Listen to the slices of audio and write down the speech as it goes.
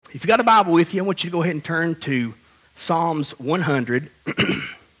If you got a Bible with you, I want you to go ahead and turn to Psalms 100.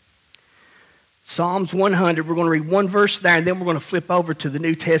 Psalms 100, we're going to read one verse there, and then we're going to flip over to the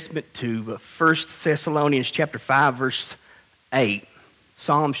New Testament to 1 Thessalonians chapter 5, verse 8.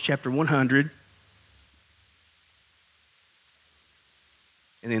 Psalms chapter 100.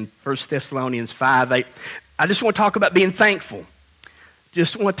 And then 1 Thessalonians 5, 8. I just want to talk about being thankful.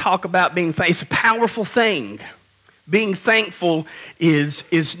 Just want to talk about being thankful. It's a powerful thing. Being thankful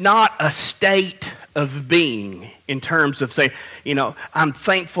is not a state of being in terms of saying, I'm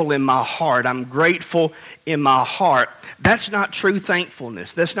thankful in my heart. I'm grateful in my heart. That's not true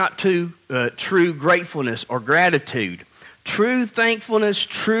thankfulness. That's not true gratefulness or gratitude. True thankfulness,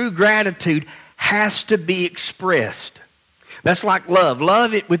 true gratitude has to be expressed. That's like love.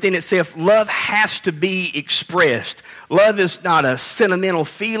 Love within itself, love has to be expressed. Love is not a sentimental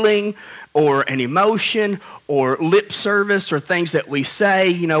feeling or an emotion or lip service or things that we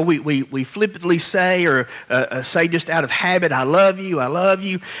say. We flippantly say or say just out of habit, I love you, I love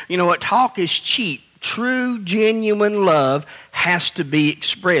you. You know what? Talk is cheap. True, genuine love has to be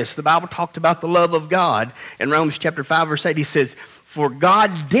expressed. The Bible talked about the love of God. In Romans chapter 5, verse 8, he says, for God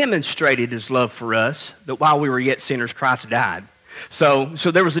demonstrated his love for us, that while we were yet sinners, Christ died. So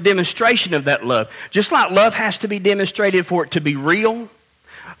there was a demonstration of that love. Just like love has to be demonstrated for it to be real,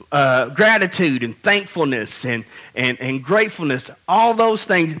 gratitude and thankfulness and gratefulness, all those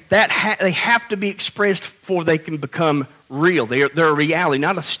things, they have to be expressed before they can become real. They're a reality,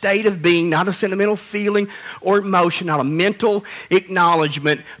 not a state of being, not a sentimental feeling or emotion, not a mental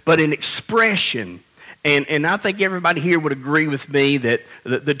acknowledgement, but an expression. And I think everybody here would agree with me that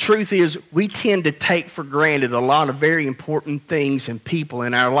the truth is we tend to take for granted a lot of very important things and people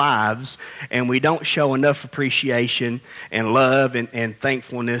in our lives, and we don't show enough appreciation and love and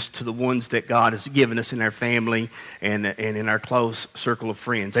thankfulness to the ones that God has given us in our family and in our close circle of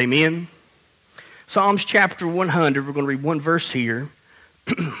friends. Amen? Psalms chapter 100, we're going to read one verse here.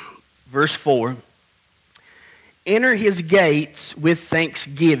 Verse 4. Enter his gates with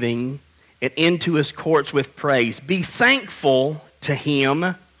thanksgiving and into his courts with praise. Be thankful to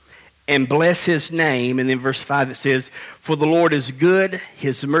him and bless his name. And then verse 5 it says, for the Lord is good,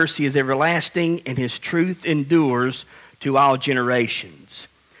 his mercy is everlasting, and his truth endures to all generations.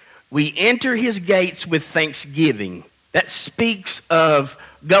 We enter his gates with thanksgiving. That speaks of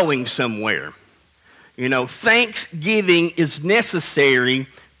going somewhere. Thanksgiving is necessary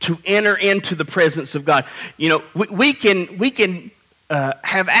to enter into the presence of God. We can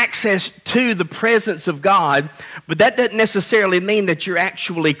have access to the presence of God, but that doesn't necessarily mean that you're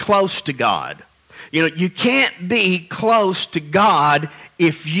actually close to God. You can't be close to God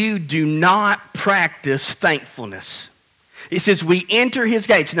if you do not practice thankfulness. It says we enter his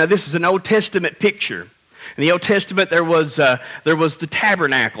gates. Now this is an Old Testament picture. In the Old Testament, there was the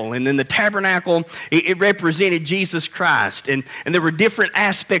tabernacle, and then the tabernacle, it represented Jesus Christ, and there were different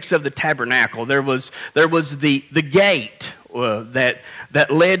aspects of the tabernacle. There was the gate that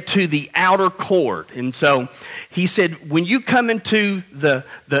led to the outer court, and so he said, when you come into the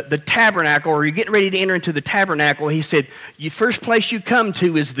tabernacle, or you're getting ready to enter into the tabernacle, he said, the first place you come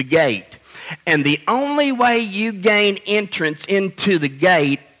to is the gate, and the only way you gain entrance into the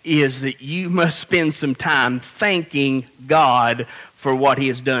gate is that you must spend some time thanking God for what he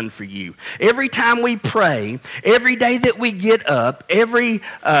has done for you. Every time we pray, every day that we get up, every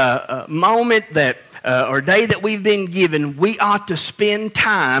moment that or day that we've been given, we ought to spend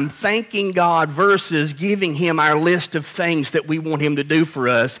time thanking God versus giving him our list of things that we want him to do for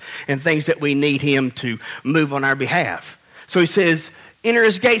us and things that we need him to move on our behalf. So he says, enter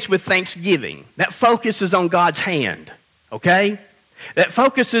his gates with thanksgiving. That focuses on God's hand, okay? That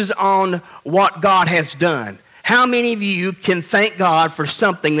focuses on what God has done. How many of you can thank God for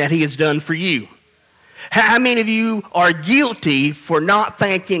something that he has done for you? How many of you are guilty for not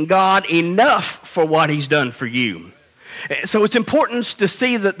thanking God enough for what he's done for you? So it's important to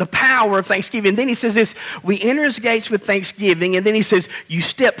see the power of thanksgiving. And then he says this, we enter his gates with thanksgiving, and then he says you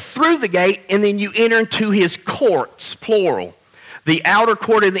step through the gate and then you enter into his courts, plural. The outer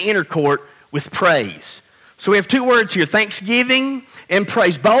court and the inner court with praise. So we have two words here, thanksgiving and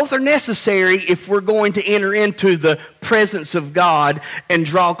praise. Both are necessary if we're going to enter into the presence of God and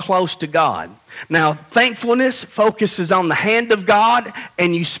draw close to God. Now, thankfulness focuses on the hand of God,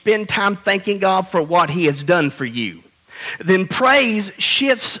 and you spend time thanking God for what he has done for you. Then praise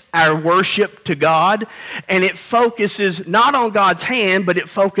shifts our worship to God, and it focuses not on God's hand, but it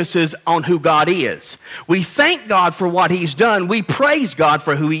focuses on who God is. We thank God for what he's done. We praise God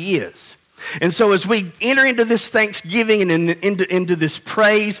for who he is. And so as we enter into this thanksgiving and into this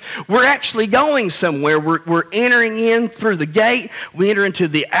praise, we're actually going somewhere. We're entering in through the gate. We enter into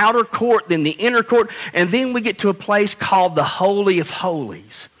the outer court, then the inner court, and then we get to a place called the Holy of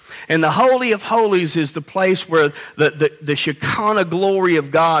Holies. And the Holy of Holies is the place where the Shekinah glory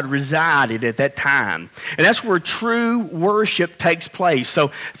of God resided at that time. And that's where true worship takes place. So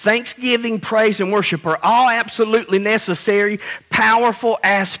thanksgiving, praise, and worship are all absolutely necessary, powerful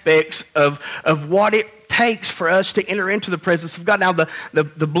aspects of what it takes for us to enter into the presence of God. Now,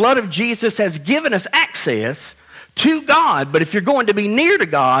 the blood of Jesus has given us access to God, but if you're going to be near to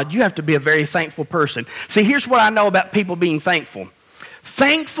God, you have to be a very thankful person. See, here's what I know about people being thankful.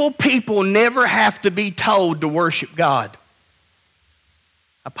 Thankful people never have to be told to worship God.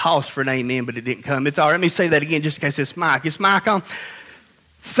 I paused for an amen, but it didn't come. It's all right. Let me say that again just in case it's Mike. Is Mike on?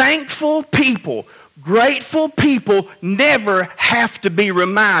 Thankful people, grateful people never have to be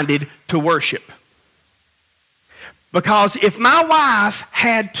reminded to worship. Because if my wife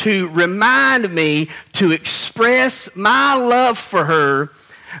had to remind me to express my love for her,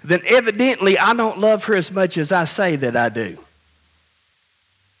 then evidently I don't love her as much as I say that I do.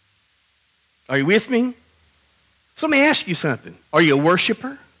 Are you with me? So let me ask you something. Are you a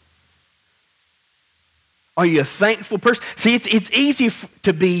worshiper? Are you a thankful person? See, it's easy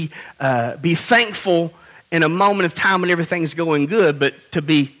to be thankful in a moment of time when everything's going good, but to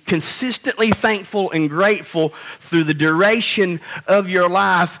be consistently thankful and grateful through the duration of your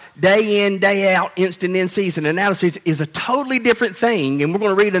life, day in, day out, instant in season and out of season, is a totally different thing. And we're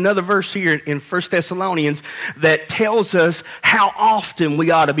going to read another verse here in 1 Thessalonians that tells us how often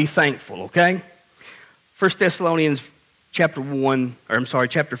we ought to be thankful, okay? 1 Thessalonians chapter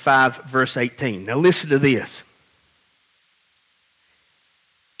 5, verse 18. Now listen to this.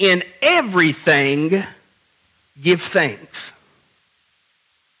 In everything, give thanks.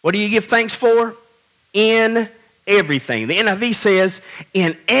 What do you give thanks for? In everything. The NIV says,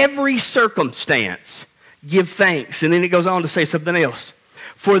 in every circumstance, give thanks. And then it goes on to say something else.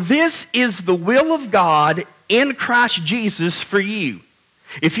 For this is the will of God in Christ Jesus for you.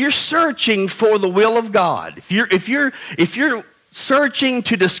 If you're searching for the will of God, if you're searching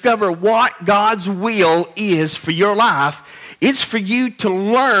to discover what God's will is for your life, it's for you to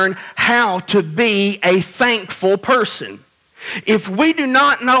learn how to be a thankful person. If we do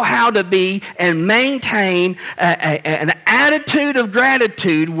not know how to be and maintain an attitude of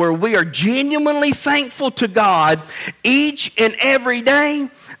gratitude where we are genuinely thankful to God each and every day,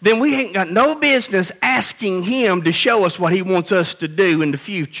 then we ain't got no business asking Him to show us what He wants us to do in the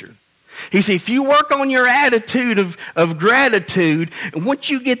future. He said, if you work on your attitude of gratitude, and once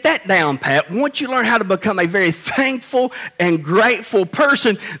you get that down pat, once you learn how to become a very thankful and grateful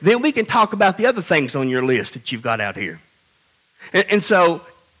person, then we can talk about the other things on your list that you've got out here. And so,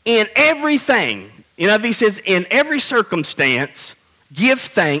 in everything, he says, in every circumstance, give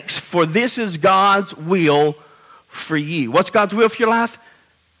thanks, for this is God's will for you. What's God's will for your life?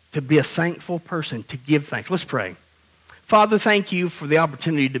 To be a thankful person, to give thanks. Let's pray. Father, thank you for the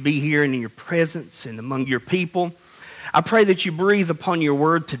opportunity to be here and in your presence and among your people. I pray that you breathe upon your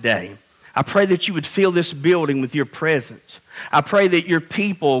word today. I pray that you would fill this building with your presence. I pray that your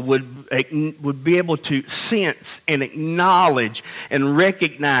people would be able to sense and acknowledge and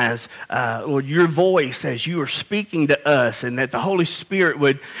recognize, Lord, your voice as you are speaking to us, and that the Holy Spirit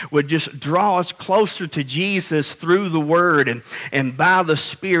would just draw us closer to Jesus through the Word and by the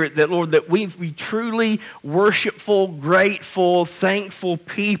Spirit, that, Lord, that we be truly worshipful, grateful, thankful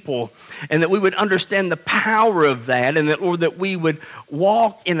people, and that we would understand the power of that, and that, Lord, that we would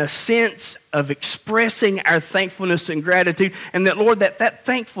walk in a sense of expressing our thankfulness and gratitude, and that, Lord, that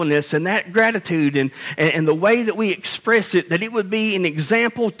thankfulness and that gratitude and the way that we express it, that it would be an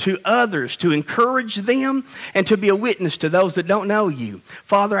example to others, to encourage them, and to be a witness to those that don't know you.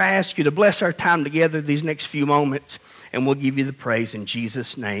 Father, I ask you to bless our time together these next few moments, and we'll give you the praise in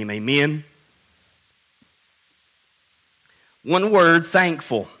Jesus' name. Amen. One word,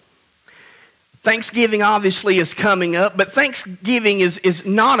 thankful. Thanksgiving obviously is coming up, but Thanksgiving is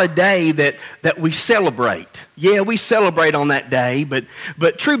not a day that we celebrate. Yeah, we celebrate on that day, but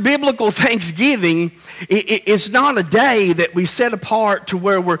true biblical Thanksgiving is not a day that we set apart to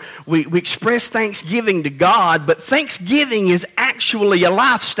where we express thanksgiving to God, but Thanksgiving is actually a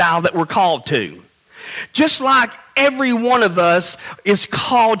lifestyle that we're called to. Just like every one of us is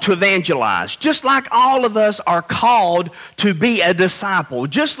called to evangelize. Just like all of us are called to be a disciple.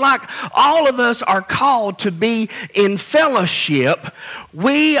 Just like all of us are called to be in fellowship,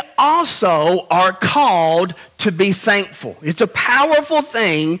 we also are called to be thankful. It's a powerful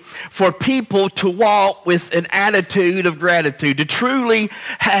thing for people to walk with an attitude of gratitude, to truly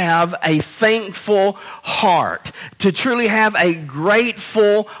have a thankful heart, to truly have a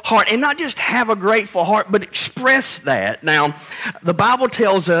grateful heart, and not just have a grateful heart, but express that. Now, the Bible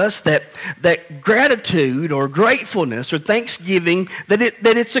tells us that gratitude or gratefulness or thanksgiving, that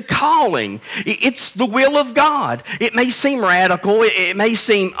it's a calling. It's the will of God. It may seem radical. It may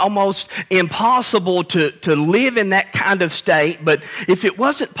seem almost impossible to live in that kind of state, but if it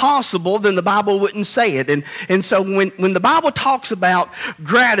wasn't possible, then the Bible wouldn't say it. And so when the Bible talks about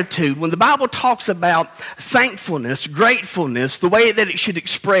gratitude, when the Bible talks about thankfulness, gratefulness, the way that it should be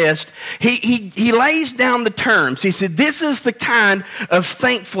expressed, he lays down the terms. He said, this is the kind of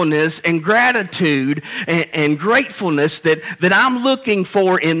thankfulness and gratitude and gratefulness that I'm looking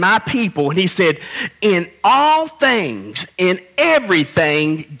for in my people. And he said, in all things, in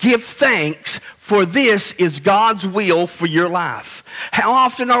everything, give thanks, for this is God's will for your life. How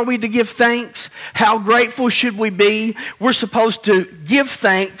often are we to give thanks? How grateful should we be? We're supposed to give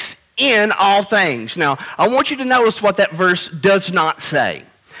thanks in all things. Now, I want you to notice what that verse does not say.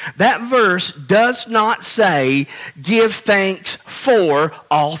 That verse does not say, give thanks for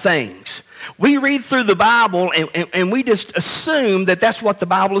all things. We read through the Bible and we just assume that that's what the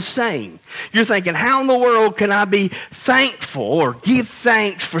Bible is saying. You're thinking, how in the world can I be thankful or give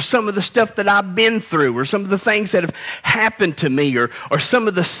thanks for some of the stuff that I've been through, or some of the things that have happened to me, or some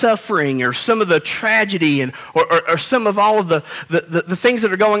of the suffering, or some of the tragedy, or some of all of the things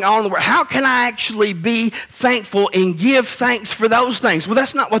that are going on in the world? How can I actually be thankful and give thanks for those things? Well,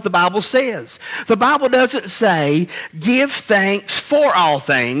 that's not what the Bible says. The Bible doesn't say give thanks for all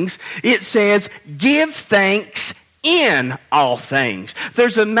things. It says give thanks in all things.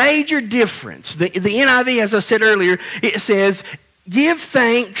 There's a major difference. The NIV, as I said earlier, it says give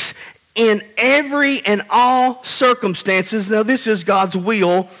thanks in every and all circumstances. Now, this is God's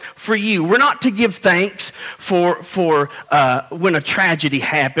will for you. We're not to give thanks for when a tragedy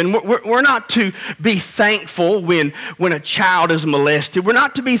happened. We're not to be thankful when a child is molested. We're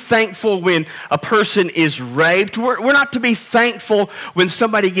not to be thankful when a person is raped. We're not to be thankful when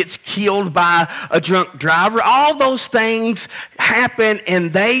somebody gets killed by a drunk driver. All those things happen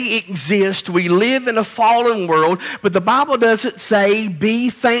and they exist. We live in a fallen world, but the Bible doesn't say be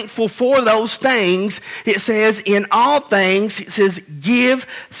thankful for those things. It says in all things, it says give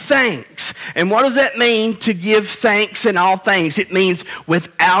thanks. And what does that mean, to give thanks in all things? It means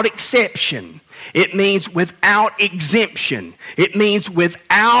without exception. It means without exemption. It means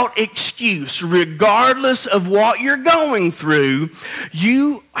without excuse. Regardless of what you're going through,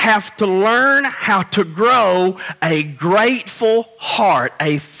 you have to learn how to grow a grateful heart,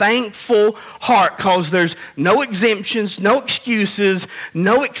 a thankful heart, because there's no exemptions, no excuses,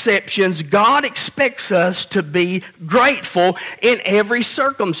 no exceptions. God expects us to be grateful in every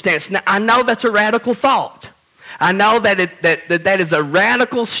circumstance. Now, I know that's a radical thought. I know that is a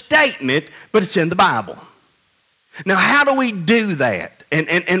radical statement, but it's in the Bible. Now, how do we do that?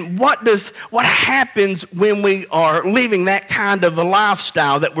 And what happens when we are living that kind of a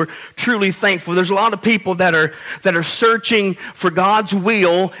lifestyle that we're truly thankful? There's a lot of people that are searching for God's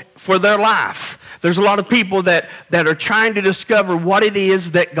will for their life. There's a lot of people that are trying to discover what it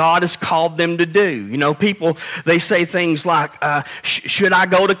is that God has called them to do. You know, people, they say things like, should I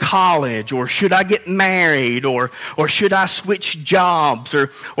go to college? Or should I get married? Or should I switch jobs?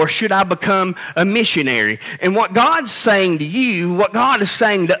 Or should I become a missionary? And what God's saying to you, what God is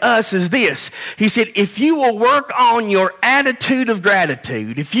saying to us is this. He said, if you will work on your attitude of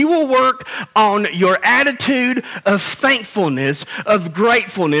gratitude, if you will work on your attitude of thankfulness, of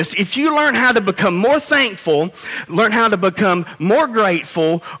gratefulness, if you learn how to become more thankful, learn how to become more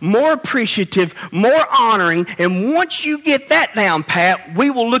grateful, more appreciative, more honoring, and once you get that down pat, we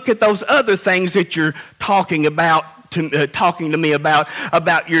will look at those other things that you're talking to me about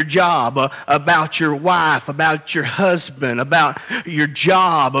your job, about your wife, about your husband, about your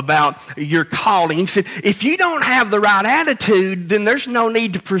job, about your calling. He said, if you don't have the right attitude, then there's no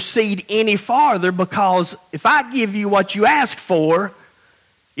need to proceed any farther, because if I give you what you ask for,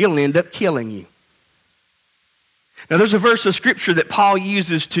 it'll end up killing you. Now, there's a verse of Scripture that Paul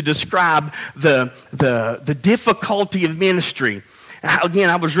uses to describe the difficulty of ministry. Again,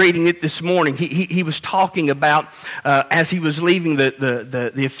 I was reading it this morning. He was talking about, as he was leaving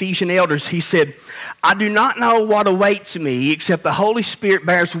the Ephesian elders, he said, I do not know what awaits me, except the Holy Spirit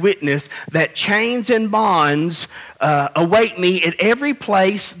bears witness that chains and bonds await me at every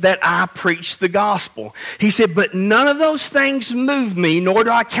place that I preach the gospel. He said, but none of those things move me, nor do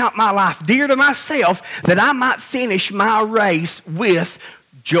I count my life dear to myself, that I might finish my race with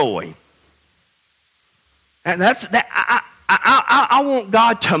joy. And that's that. I want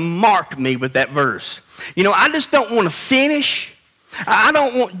God to mark me with that verse. You know, I just don't want to finish. I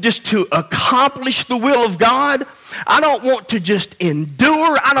don't want just to accomplish the will of God. I don't want to just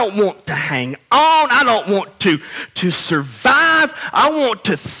endure. I don't want to hang on. I don't want to survive. I want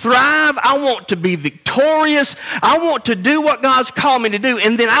to thrive. I want to be victorious. I want to do what God's called me to do,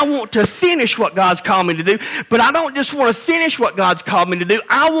 and then I want to finish what God's called me to do. But I don't just want to finish what God's called me to do.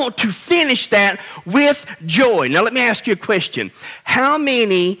 I want to finish that with joy. Now let me ask you a question. How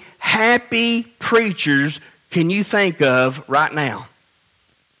many happy preachers can you think of right now?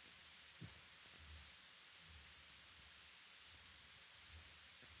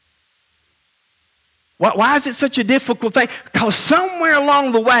 Why is it such a difficult thing? Because somewhere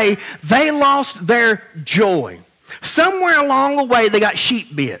along the way, they lost their joy. Somewhere along the way, they got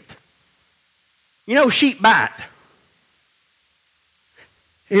sheep bit. You know, sheep bite.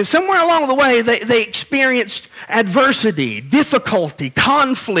 And somewhere along the way, they experienced adversity, difficulty,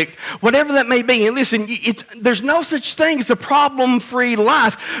 conflict, whatever that may be. And listen, there's no such thing as a problem-free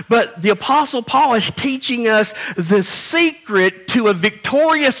life, but the Apostle Paul is teaching us the secret to a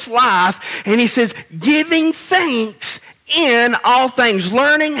victorious life. And he says, giving thanks in all things.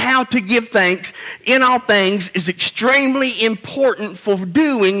 Learning how to give thanks in all things is extremely important for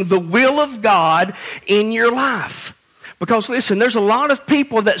doing the will of God in your life. Because listen, there's a lot of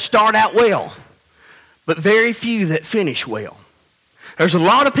people that start out well, but very few that finish well. There's a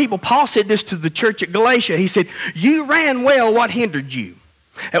lot of people, Paul said this to the church at Galatia. He said, you ran well, what hindered you?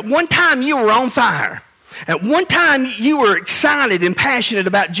 At one time you were on fire. At one time you were excited and passionate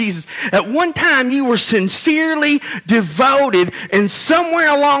about Jesus. At one time you were sincerely devoted, and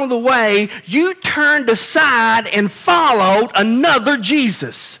somewhere along the way you turned aside and followed another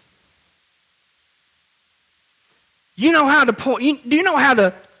Jesus. You know how to do you know how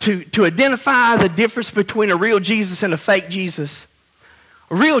to identify the difference between a real Jesus and a fake Jesus?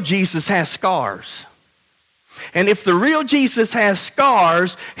 A real Jesus has scars. And if the real Jesus has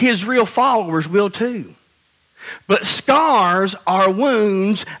scars, his real followers will too. But scars are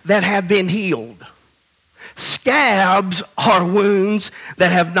wounds that have been healed. Scabs are wounds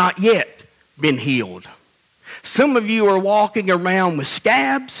that have not yet been healed. Some of you are walking around with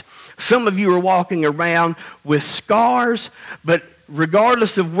scabs. Some of you are walking around with scars, but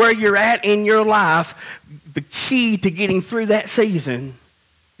regardless of where you're at in your life, the key to getting through that season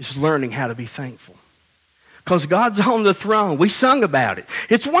is learning how to be thankful. Because God's on the throne. We sung about it.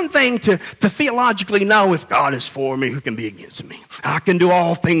 It's one thing to theologically know if God is for me, who can be against me? I can do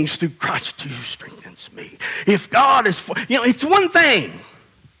all things through Christ who strengthens me. If God is for, it's one thing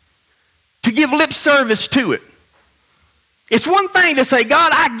to give lip service to it. It's one thing to say,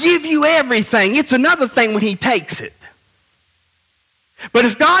 God, I give you everything. It's another thing when he takes it. But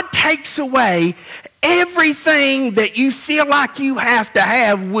if God takes away everything that you feel like you have to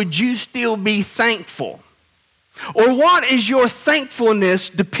have, would you still be thankful? Or what is your thankfulness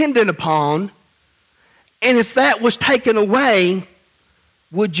dependent upon? And if that was taken away,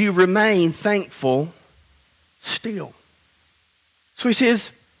 would you remain thankful still? So he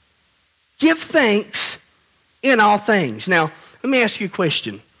says, give thanks in all things. Now, let me ask you a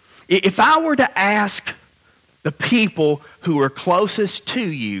question. If I were to ask the people who are closest to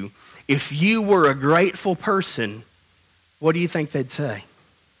you if you were a grateful person, what do you think they'd say?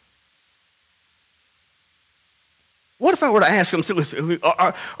 What if I were to ask them, listen,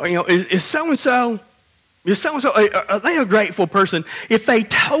 is so-and-so, are they a grateful person? If they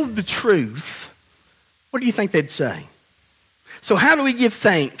told the truth, what do you think they'd say? So how do we give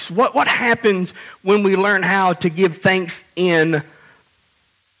thanks? What happens when we learn how to give thanks in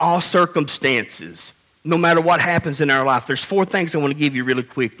all circumstances, no matter what happens in our life? There's 4 things I want to give you really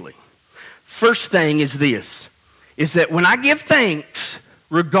quickly. First thing is this, is that when I give thanks,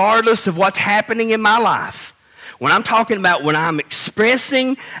 regardless of what's happening in my life, when I'm talking about when I'm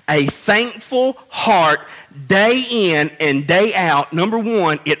expressing a thankful heart day in and day out, number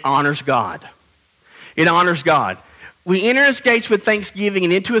 1, it honors God. It honors God. We enter his gates with thanksgiving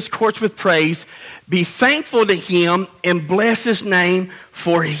and into his courts with praise. Be thankful to him and bless his name,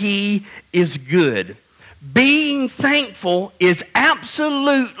 for he is good. Being thankful is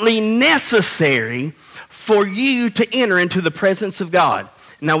absolutely necessary for you to enter into the presence of God.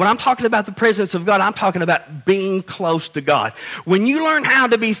 Now, when I'm talking about the presence of God, I'm talking about being close to God. When you learn how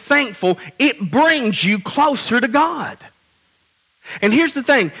to be thankful, it brings you closer to God. And here's the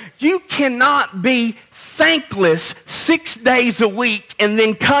thing. You cannot be thankless 6 days a week and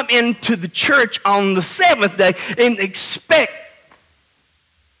then come into the church on the 7th day and expect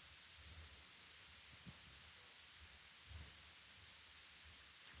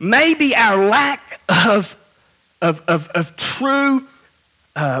maybe our lack of of true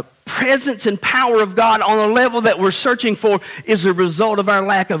presence and power of God on a level that we're searching for is a result of our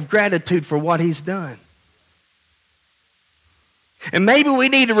lack of gratitude for what He's done. And maybe we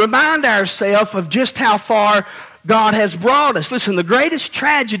need to remind ourselves of just how far God has brought us. Listen, the greatest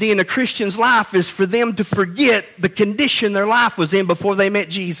tragedy in a Christian's life is for them to forget the condition their life was in before they met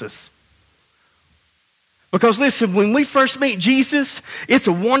Jesus. Because listen, when we first meet Jesus, it's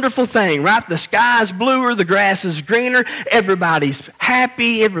a wonderful thing, right? The sky's bluer, the grass is greener, everybody's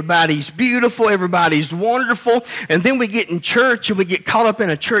happy, everybody's beautiful, everybody's wonderful. And then we get in church and we get caught up in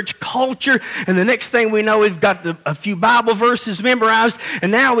a church culture. And the next thing we know, we've got a few Bible verses memorized.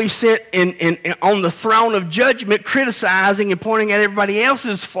 And now we sit on the throne of judgment criticizing and pointing at everybody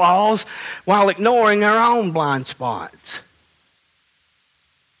else's flaws while ignoring our own blind spots.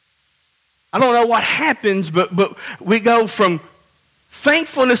 I don't know what happens, but we go from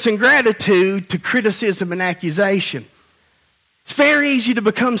thankfulness and gratitude to criticism and accusation. It's very easy to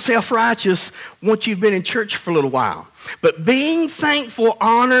become self-righteous once you've been in church for a little while. But being thankful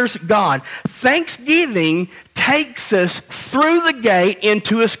honors God. Thanksgiving takes us through the gate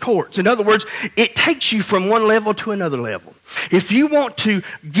into His courts. In other words, it takes you from one level to another level. If you want to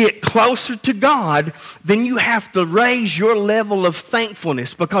get closer to God, then you have to raise your level of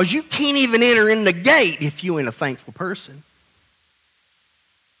thankfulness, because you can't even enter in the gate if you ain't a thankful person.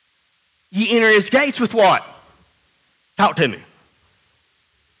 You enter His gates with what? Talk to me.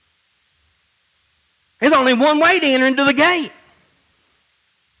 There's only one way to enter into the gate.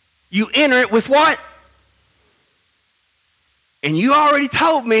 You enter it with what? And you already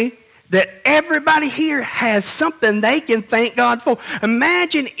told me that everybody here has something they can thank God for.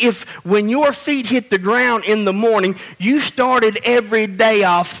 Imagine if when your feet hit the ground in the morning, you started every day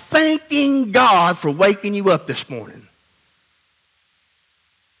off thanking God for waking you up this morning.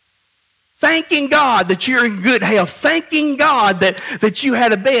 Thanking God that you're in good health. Thanking God that you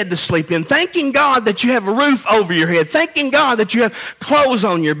had a bed to sleep in. Thanking God that you have a roof over your head. Thanking God that you have clothes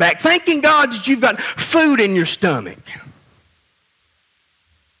on your back. Thanking God that you've got food in your stomach.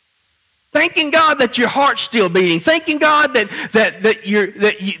 Thanking God that your heart's still beating. Thanking God that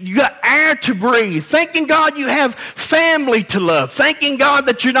you got air to breathe. Thanking God you have family to love. Thanking God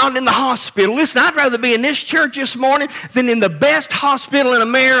that you're not in the hospital. Listen, I'd rather be in this church this morning than in the best hospital in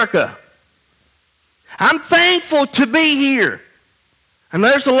America. I'm thankful to be here. And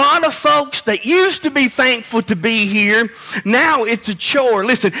there's a lot of folks that used to be thankful to be here. Now it's a chore.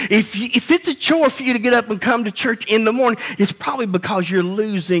 Listen, if it's a chore for you to get up and come to church in the morning, it's probably because you're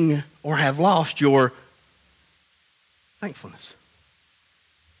losing or have lost your thankfulness.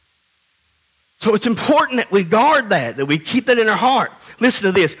 So it's important that we guard that we keep that in our heart. Listen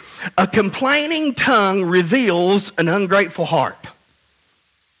to this. A complaining tongue reveals an ungrateful heart.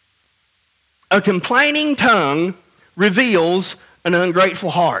 A complaining tongue reveals an ungrateful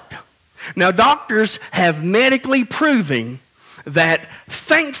heart. Now, doctors have medically proven that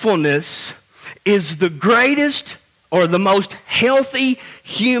thankfulness is the greatest or the most healthy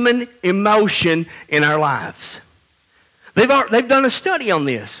human emotion in our lives. They've done a study on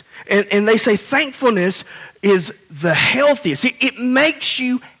this, and they say thankfulness is the healthiest. It makes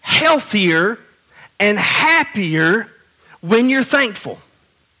you healthier and happier when you're thankful.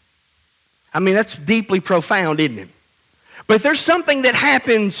 I mean, that's deeply profound, isn't it? But there's something that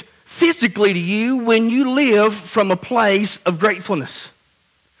happens physically to you when you live from a place of gratefulness.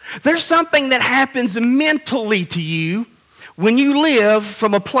 There's something that happens mentally to you when you live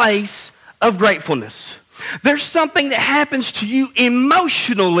from a place of gratefulness. There's something that happens to you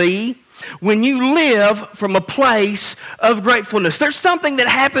emotionally when you live from a place of gratefulness. There's something that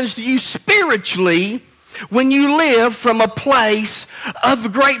happens to you spiritually when you live from a place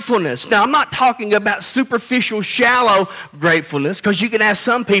of gratefulness. Now, I'm not talking about superficial, shallow gratefulness, because you can ask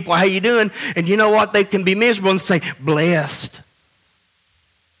some people, how you doing? And you know what? They can be miserable and say, blessed.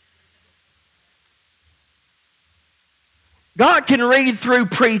 God can read through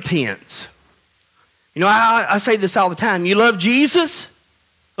pretense. You know, I say this all the time. You love Jesus?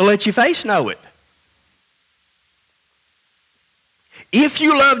 Well, let your face know it. If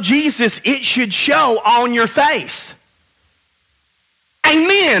you love Jesus, it should show on your face.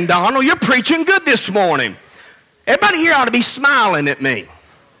 Amen, Donald. You're preaching good this morning. Everybody here ought to be smiling at me.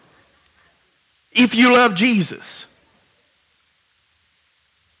 If you love Jesus.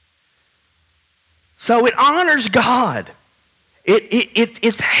 So it honors God.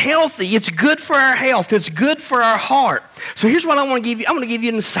 It's healthy. It's good for our health. It's good for our heart. So here's what I want to give you. I'm going to give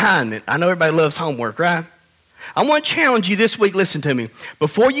you an assignment. I know everybody loves homework, right? I want to challenge you this week. Listen to me.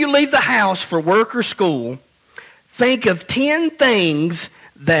 Before you leave the house for work or school, think of 10 things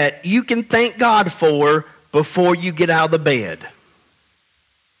that you can thank God for before you get out of the bed.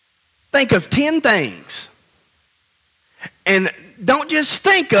 Think of 10 things. And don't just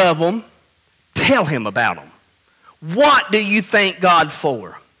think of them, tell him about them. What do you thank God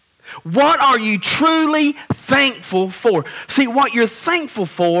for? What are you truly thankful for? See, what you're thankful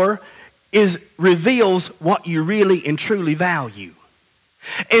for reveals what you really and truly value.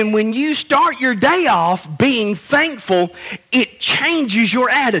 And when you start your day off being thankful, it changes your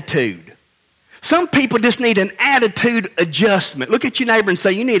attitude. Some people just need an attitude adjustment. Look at your neighbor and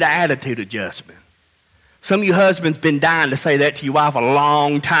say, you need an attitude adjustment. Some of you husbands been dying to say that to your wife a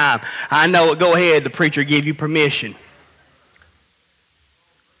long time. I know it. Go ahead. The preacher gave you permission.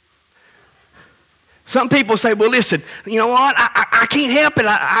 Some people say, well, listen, you know what? I can't help it.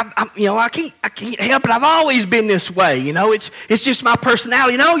 I can't help it. I've always been this way. You know, it's just my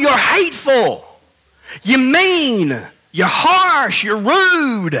personality. No, you're hateful. You're mean. You're harsh. You're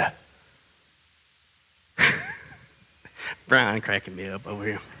rude. Brian cracking me up over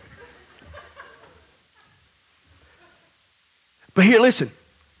here. But here, listen.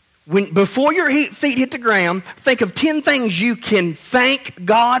 Before your feet hit the ground, think of 10 things you can thank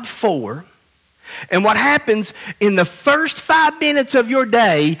God for. And what happens in the first 5 minutes of your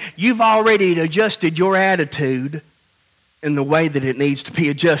day, you've already adjusted your attitude in the way that it needs to be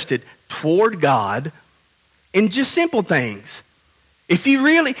adjusted toward God in just simple things. If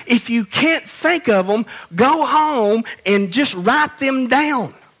you can't think of them, go home and just write them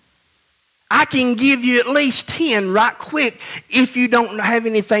down. I can give you at least 10 right quick if you don't have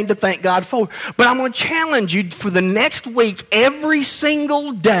anything to thank God for. But I'm going to challenge you for the next week, every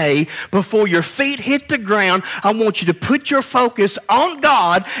single day before your feet hit the ground, I want you to put your focus on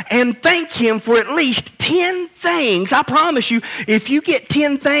God and thank Him for at least 10 things. I promise you, if you get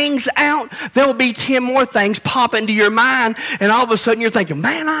 10 things out, there will be 10 more things pop into your mind, and all of a sudden you're thinking,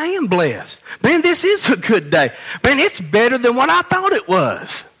 man, I am blessed. Man, this is a good day. Man, it's better than what I thought it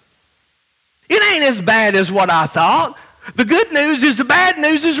was. It ain't as bad as what I thought. The good news is the bad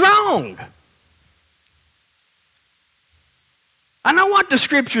news is wrong. I know what the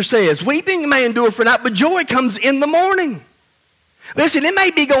scripture says. Weeping may endure for a night, but joy comes in the morning. Listen, it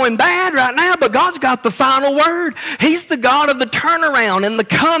may be going bad right now, but God's got the final word. He's the God of the turnaround and the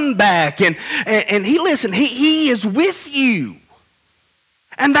comeback. And He is with you.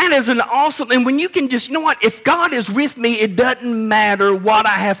 And that is an awesome, and when you can just, you know what, if God is with me, it doesn't matter what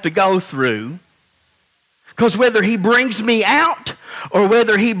I have to go through. Because whether He brings me out or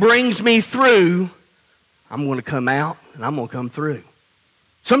whether He brings me through, I'm going to come out and I'm going to come through.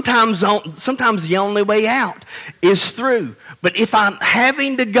 Sometimes the only way out is through. But if I'm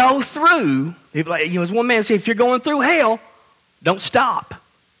having to go through, as one man said, if you're going through hell, don't stop.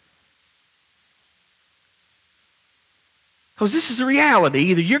 Because this is the reality.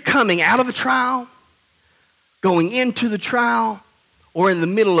 Either you're coming out of a trial, going into the trial, or in the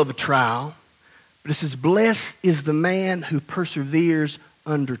middle of a trial. But it says, blessed is the man who perseveres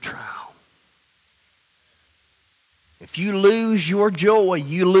under trial. If you lose your joy,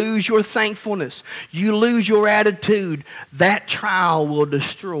 you lose your thankfulness, you lose your attitude, that trial will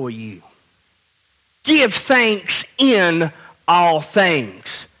destroy you. Give thanks in all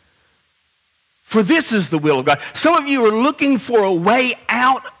things. For this is the will of God. Some of you are looking for a way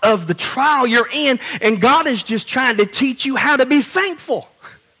out of the trial you're in, and God is just trying to teach you how to be thankful.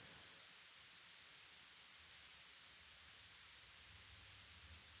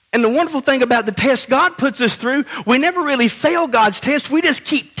 And the wonderful thing about the test God puts us through, we never really fail God's test. We just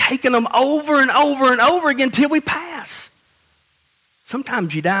keep taking them over and over and over again until we pass.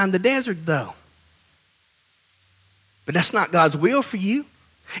 Sometimes you die in the desert, though. But that's not God's will for you.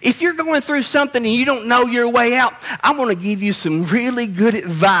 If you're going through something and you don't know your way out, I want to give you some really good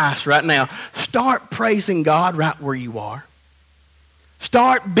advice right now. Start praising God right where you are.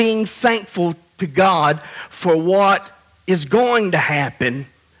 Start being thankful to God for what is going to happen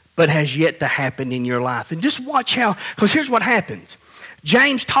but has yet to happen in your life. And just watch how, because here's what happens.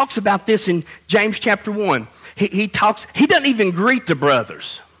 James talks about this in James chapter 1. He doesn't even greet the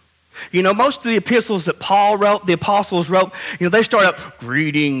brothers. You know, most of the epistles that Paul wrote, the apostles wrote, you know, they start out,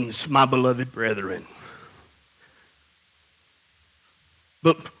 greetings, my beloved brethren.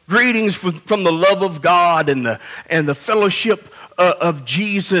 But greetings from the love of God and the fellowship of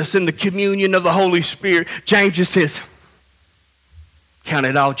Jesus and the communion of the Holy Spirit. James just says, count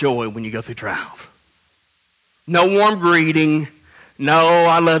it all joy when you go through trials. No warm greeting. No,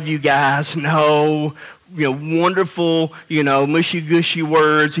 I love you guys. No, wonderful, mushy-gushy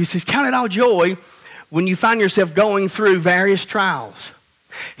words. He says, count it all joy when you find yourself going through various trials.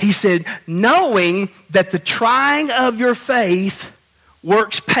 He said, knowing that the trying of your faith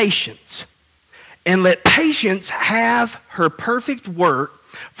works patience. And let patience have her perfect work,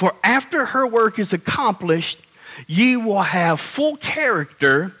 for after her work is accomplished, you will have full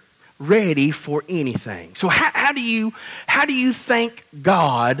character, ready for anything. So how do you thank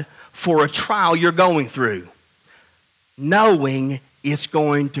God for a trial you're going through? Knowing it's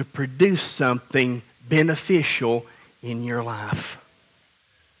going to produce something beneficial in your life.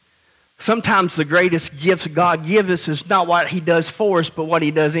 Sometimes the greatest gifts God gives us is not what He does for us, but what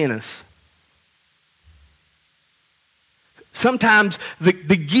He does in us. Sometimes the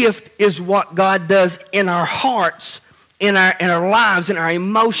gift is what God does in our hearts, in our lives, in our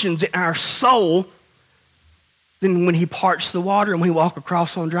emotions, in our soul, than when He parts the water and we walk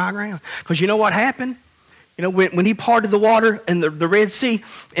across on dry ground. Because you know what happened? You know, when He parted the water and the Red Sea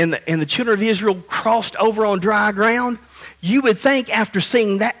and the children of Israel crossed over on dry ground, you would think after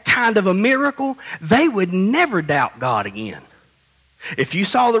seeing that kind of a miracle, they would never doubt God again. If you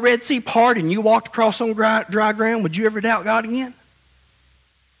saw the Red Sea part and you walked across on dry ground, would you ever doubt God again?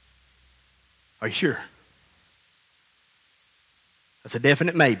 Are you sure? That's a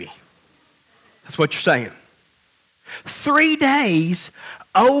definite maybe. That's what you're saying. 3 days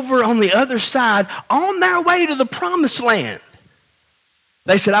over on the other side, on their way to the promised land,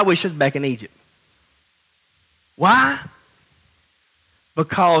 they said, I wish I was back in Egypt. Why?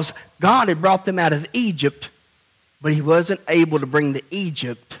 Because God had brought them out of Egypt, but He wasn't able to bring the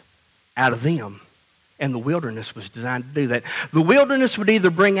Egypt out of them. And the wilderness was designed to do that. The wilderness would either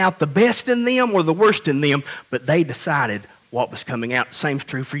bring out the best in them or the worst in them, but they decided what was coming out. Same's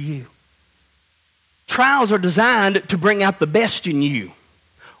true for you. Trials are designed to bring out the best in you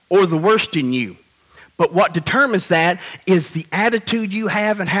or the worst in you. But what determines that is the attitude you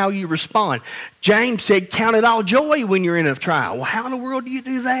have and how you respond. James said, count it all joy when you're in a trial. Well, how in the world do you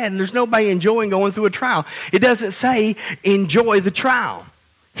do that? And there's nobody enjoying going through a trial. It doesn't say enjoy the trial.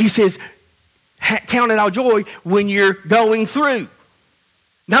 He says, count it all joy when you're going through,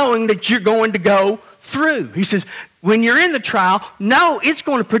 knowing that you're going to go through. He says, when you're in the trial, know it's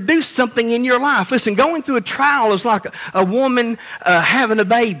going to produce something in your life. Listen, going through a trial is like a woman having a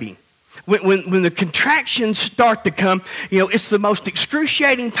baby. When the contractions start to come, you know, it's the most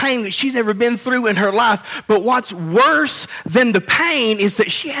excruciating pain that she's ever been through in her life. But what's worse than the pain is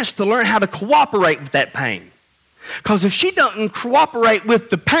that she has to learn how to cooperate with that pain. Because if she doesn't cooperate with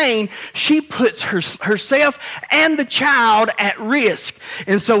the pain, she puts herself and the child at risk.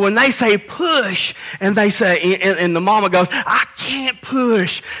 And so when they say push, and they say, and the mama goes, I can't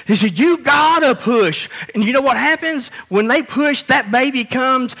push. He said, you gotta push. And you know what happens? When they push, that baby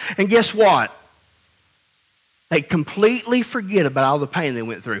comes, and guess what? They completely forget about all the pain they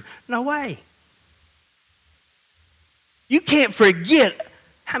went through. No way. You can't forget.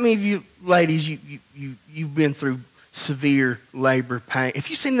 How many of you ladies, you've been through severe labor pain? If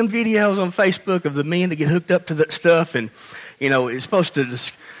you've seen them videos on Facebook of the men that get hooked up to that stuff, and you know it's supposed to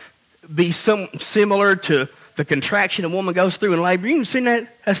be similar to the contraction a woman goes through in labor. You've seen that?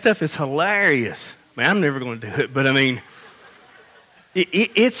 That stuff is hilarious. Man, I'm never going to do it, but I mean,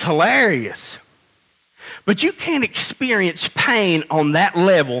 it's hilarious. But you can't experience pain on that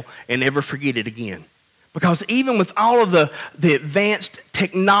level and never forget it again. Because even with all of the advanced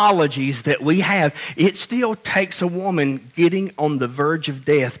technologies that we have, it still takes a woman getting on the verge of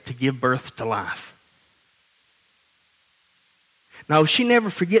death to give birth to life. Now, she never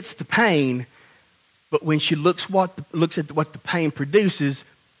forgets the pain, but when she looks at what the pain produces,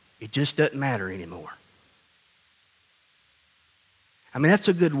 it just doesn't matter anymore. I mean, that's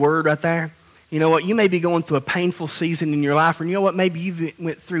a good word right there. You know what? You may be going through a painful season in your life, and you know what? Maybe you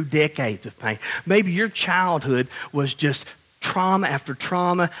went through decades of pain. Maybe your childhood was just trauma after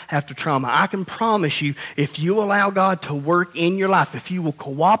trauma after trauma. I can promise you, if you allow God to work in your life, if you will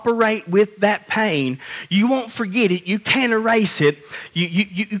cooperate with that pain, you won't forget it. You can't erase it.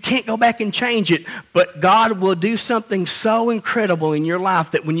 You can't go back and change it. But God will do something so incredible in your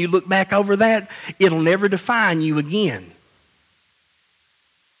life that when you look back over that, it'll never define you again.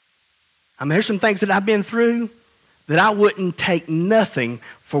 I mean, there's some things that I've been through that I wouldn't take nothing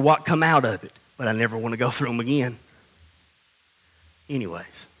for what come out of it, but I never want to go through them again.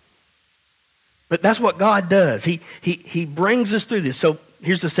 Anyways. But that's what God does. He brings us through this. So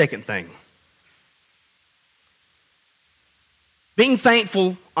here's the second thing. Being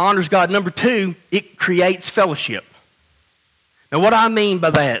thankful honors God. Number 2, it creates fellowship. Now what I mean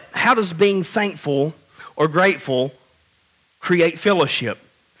by that, how does being thankful or grateful create fellowship?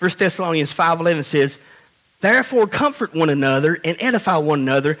 1 Thessalonians 5:11 says, therefore comfort one another and edify one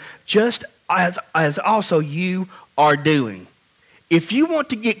another, just as also you are doing. If you want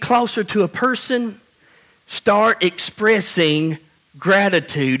to get closer to a person, start expressing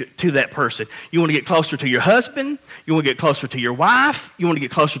gratitude to that person. You want to get closer to your husband. You want to get closer to your wife. You want to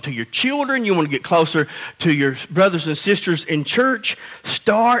get closer to your children. You want to get closer to your brothers and sisters in church.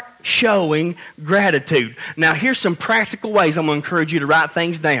 Start showing gratitude. Now, here's some practical ways. I'm going to encourage you to write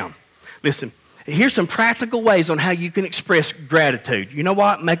things down. Listen, here's some practical ways on how you can express gratitude. You know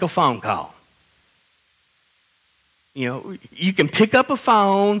what? Make a phone call. You know, you can pick up a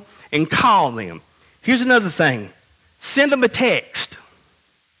phone and call them. Here's another thing. Send them a text.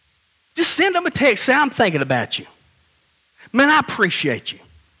 Just send them a text. Say, I'm thinking about you. Man, I appreciate you.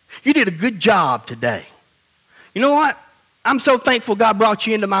 You did a good job today. You know what? I'm so thankful God brought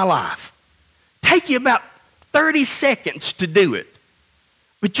you into my life. Take you about 30 seconds to do it.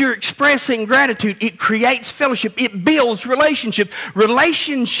 But you're expressing gratitude. It creates fellowship. It builds relationships.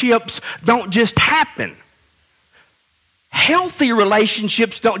 Relationships don't just happen. Healthy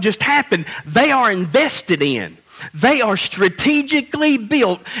relationships don't just happen. They are invested in. They are strategically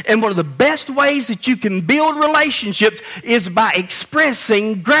built. And one of the best ways that you can build relationships is by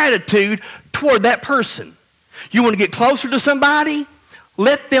expressing gratitude toward that person. You want to get closer to somebody?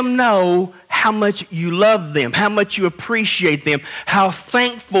 Let them know how much you love them, how much you appreciate them, how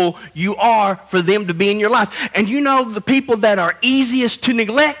thankful you are for them to be in your life. And you know the people that are easiest to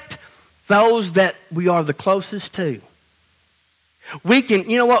neglect? Those that we are the closest to. We can,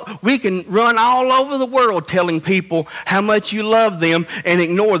 you know what? We can run all over the world telling people how much you love them and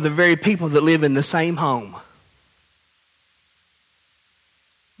ignore the very people that live in the same home.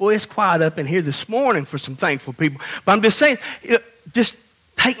 Boy, it's quiet up in here this morning for some thankful people. But I'm just saying, just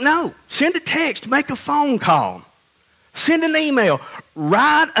take note. Send a text. Make a phone call. Send an email.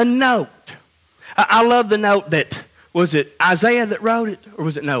 Write a note. I love the note that, was it Isaiah that wrote it, or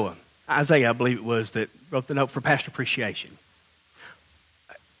was it Noah? Isaiah, I believe it was, that wrote the note for Pastor Appreciation.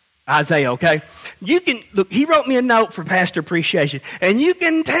 Isaiah, okay? You can, look, he wrote me a note for Pastor Appreciation, and you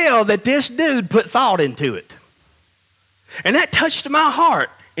can tell that this dude put thought into it. And that touched my heart.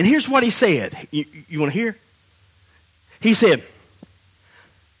 And here's what he said. You want to hear? He said,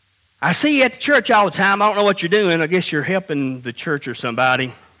 I see you at the church all the time. I don't know what you're doing. I guess you're helping the church or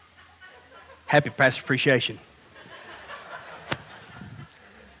somebody. Happy Pastor Appreciation.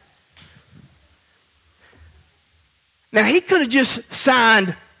 Now, he could have just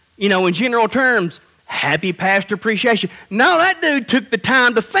signed, in general terms, Happy Pastor Appreciation. No, that dude took the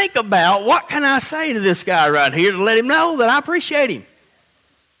time to think about, what can I say to this guy right here to let him know that I appreciate him?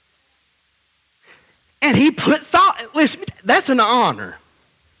 And he put thought. Listen, that's an honor.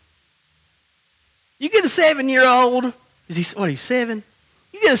 You get a 7-year-old, he's 7?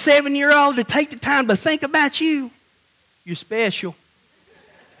 You get a 7-year-old to take the time to think about you. You're special.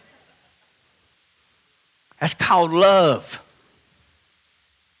 That's called love.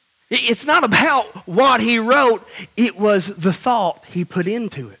 It's not about what he wrote. It was the thought he put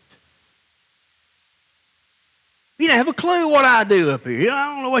into it. You don't have a clue what I do up here.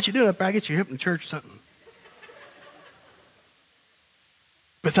 I don't know what you do up here. I guess you're helping the church or something.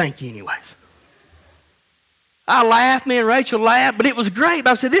 But thank you anyways. I laughed, me and Rachel laughed, but it was great.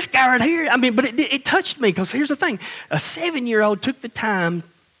 But I said, this guy right here, but it touched me, because here's the thing. A 7-year-old took the time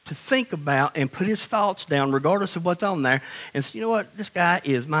to think about and put his thoughts down, regardless of what's on there, and said, you know what, this guy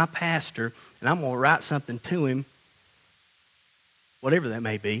is my pastor, and I'm going to write something to him, whatever that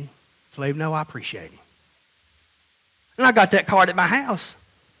may be, to let him know I appreciate him. And I got that card at my house.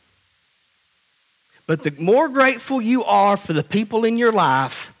 But the more grateful you are for the people in your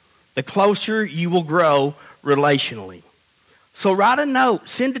life, the closer you will grow relationally. So write a note,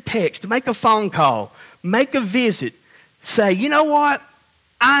 send a text, make a phone call, make a visit. Say, you know what?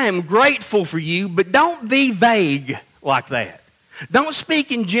 I am grateful for you, but don't be vague like that. Don't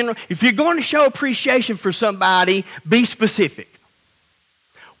speak in general. If you're going to show appreciation for somebody, be specific.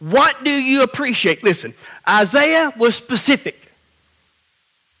 What do you appreciate? Listen, Isaiah was specific.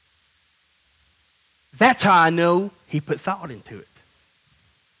 That's how I know he put thought into it.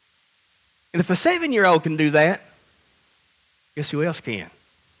 And if a 7-year-old can do that, guess who else can?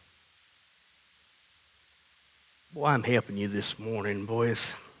 Boy, I'm helping you this morning,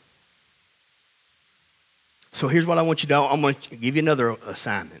 boys. So here's what I want you to do. I'm going to give you another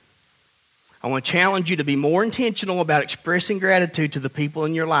assignment. I want to challenge you to be more intentional about expressing gratitude to the people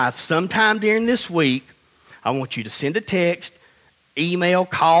in your life. Sometime during this week, I want you to send a text, email,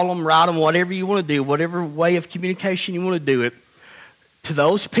 call them, write them, whatever you want to do, whatever way of communication you want to do it, to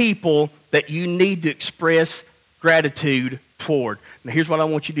those people that you need to express gratitude toward. Now, here's what I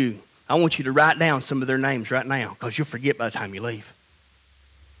want you to do. I want you to write down some of their names right now, because you'll forget by the time you leave.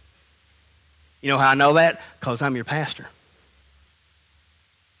 You know how I know that? Because I'm your pastor.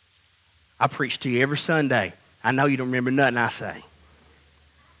 I preach to you every Sunday. I know you don't remember nothing I say.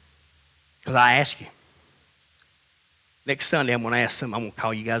 Because I ask you. Next Sunday, I'm going to ask some. I'm going to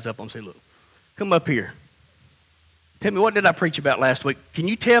call you guys up and say, look, come up here. Tell me, what did I preach about last week? Can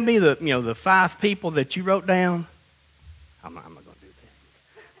you tell me the 5 people that you wrote down? I'm not going to do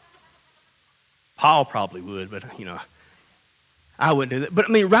that. Paul probably would, but, I wouldn't do that. But,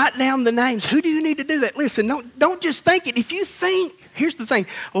 write down the names. Who do you need to do that? Listen, don't just think it. If you think, here's the thing.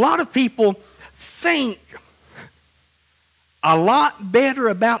 A lot of people think a lot better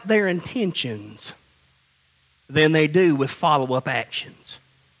about their intentions than they do with follow-up actions.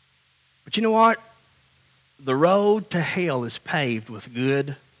 But you know what? The road to hell is paved with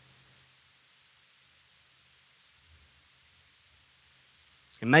good.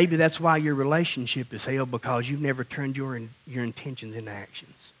 And maybe that's why your relationship is hell, because you've never turned your intentions into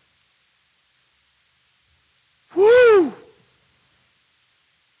actions. Woo!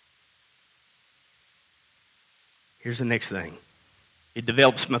 Here's the next thing. It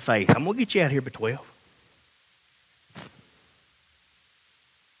develops my faith. I'm going to get you out here by 12.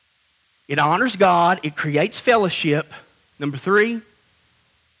 It honors God. It creates fellowship. Number 3,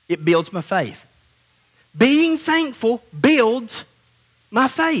 it builds my faith. Being thankful builds my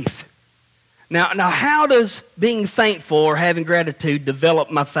faith. Now, how does being thankful or having gratitude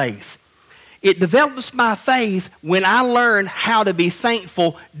develop my faith? It develops my faith when I learn how to be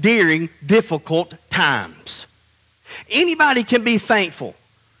thankful during difficult times. Anybody can be thankful.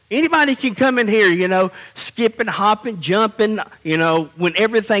 Anybody can come in here, skipping, hopping, jumping, when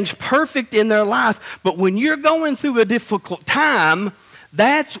everything's perfect in their life. But when you're going through a difficult time,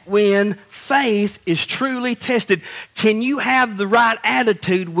 that's when faith is truly tested. Can you have the right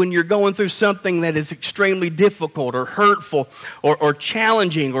attitude when you're going through something that is extremely difficult or hurtful or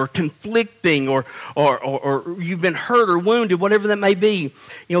challenging or conflicting or you've been hurt or wounded, whatever that may be?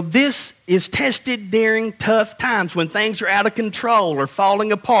 This is tested during tough times, when things are out of control or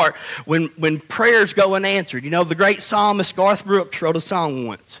falling apart, when prayers go unanswered. The great psalmist Garth Brooks wrote a song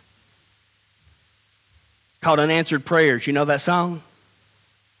once called Unanswered Prayers. You know that song?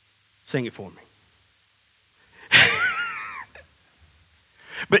 Sing it for me.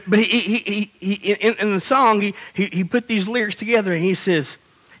 But he in the song he put these lyrics together, and he says,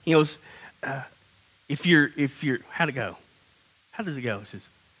 if you're how'd it go? How does it go? It says,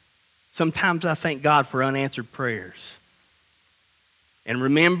 sometimes I thank God for unanswered prayers. And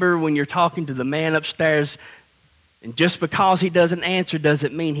remember, when you're talking to the man upstairs, and just because he doesn't answer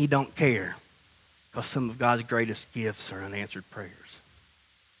doesn't mean he don't care, because some of God's greatest gifts are unanswered prayers.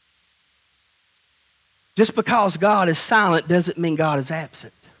 Just because God is silent doesn't mean God is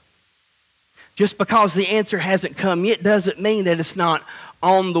absent. Just because the answer hasn't come yet doesn't mean that it's not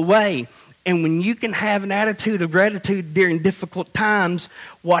on the way. And when you can have an attitude of gratitude during difficult times,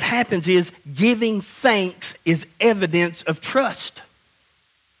 what happens is giving thanks is evidence of trust.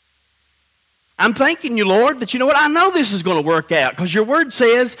 I'm thanking you, Lord, that I know this is going to work out, because your word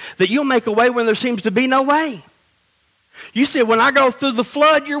says that you'll make a way when there seems to be no way. You said, when I go through the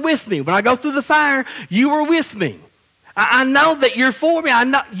flood, you're with me. When I go through the fire, you are with me. I know that you're for me. I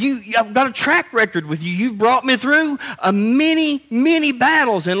know I've got a track record with you. You've brought me through many, many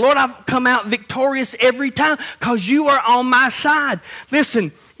battles. And Lord, I've come out victorious every time because you are on my side.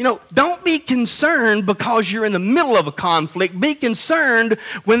 Listen, don't be concerned because you're in the middle of a conflict. Be concerned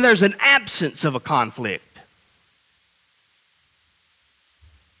when there's an absence of a conflict.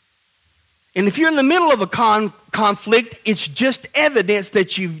 And if you're in the middle of a conflict, it's just evidence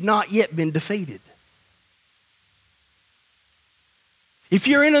that you've not yet been defeated. If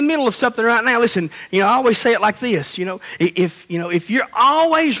you're in the middle of something right now, listen, I always say it like this, if you're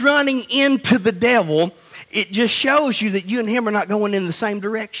always running into the devil, it just shows you that you and him are not going in the same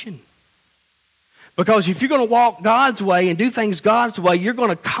direction. Because if you're going to walk God's way and do things God's way, you're going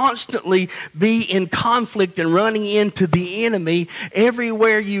to constantly be in conflict and running into the enemy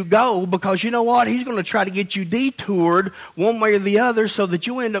everywhere you go. Because you know what? He's going to try to get you detoured one way or the other so that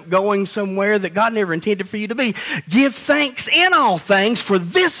you end up going somewhere that God never intended for you to be. Give thanks in all things, for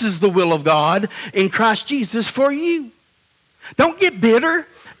this is the will of God in Christ Jesus for you. Don't get bitter.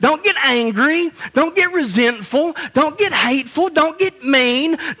 Don't get angry. Don't get resentful. Don't get hateful. Don't get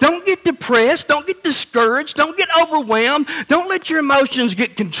mean. Don't get depressed. Don't get discouraged. Don't get overwhelmed. Don't let your emotions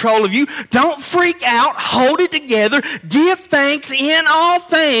get control of you. Don't freak out. Hold it together. Give thanks in all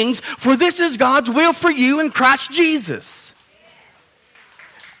things, for this is God's will for you in Christ Jesus.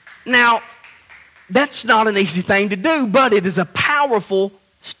 Now, that's not an easy thing to do, but it is a powerful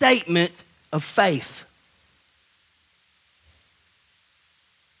statement of faith.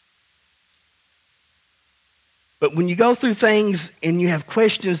 But when you go through things and you have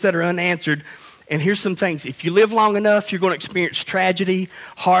questions that are unanswered, and here's some things. If you live long enough, you're going to experience tragedy,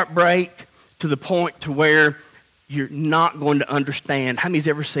 heartbreak, to the point to where you're not going to understand. How many's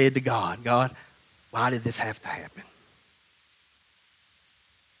ever said to God, God, why did this have to happen?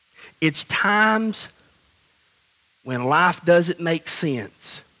 It's times when life doesn't make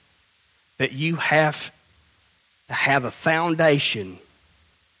sense that you have to have a foundation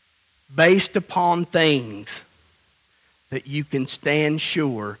based upon things that you can stand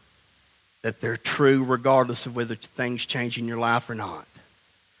sure that they're true regardless of whether things change in your life or not.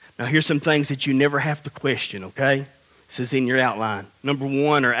 Now here's some things that you never have to question, okay? This is in your outline. Number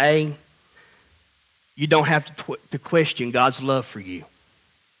 1, or A, you don't have to question God's love for you.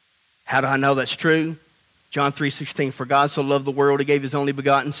 How do I know that's true? John 3:16, for God so loved the world, he gave his only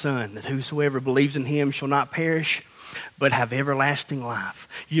begotten Son, that whosoever believes in him shall not perish, but have everlasting life.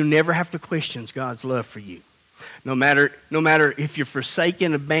 You never have to question God's love for you. No matter if you're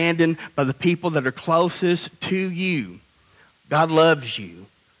forsaken, abandoned by the people that are closest to you, God loves you,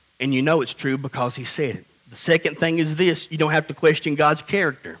 and you know it's true because he said it. The second thing is this, you don't have to question God's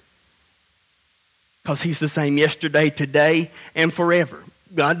character, because he's the same yesterday, today, and forever.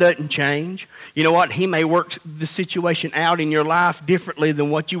 God doesn't change. You know what? He may work the situation out in your life differently than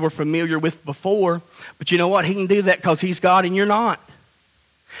what you were familiar with before. But you know what? He can do that because he's God and you're not.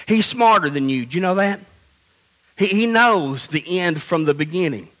 He's smarter than you. Do you know that? He knows the end from the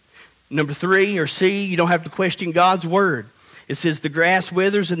beginning. Number 3, or C, you don't have to question God's word. It says the grass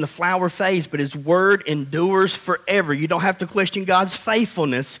withers and the flower fades, but his word endures forever. You don't have to question God's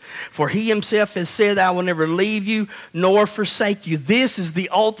faithfulness, for he himself has said, I will never leave you nor forsake you. This is the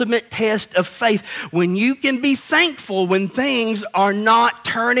ultimate test of faith. When you can be thankful when things are not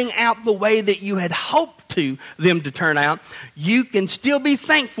turning out the way that you had hoped them to turn out, you can still be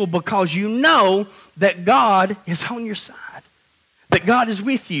thankful because you know that God is on your side. That God is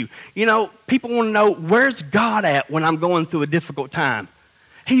with you. You know, people want to know, where's God at when I'm going through a difficult time?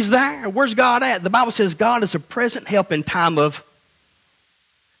 He's there. Where's God at? The Bible says God is a present help in time of...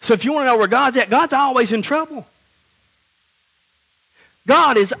 So if you want to know where God's at, God's always in trouble.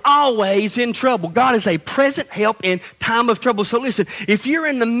 God is always in trouble. God is a present help in time of trouble. So listen, if you're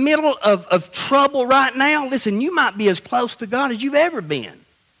in the middle of trouble right now, listen, you might be as close to God as you've ever been.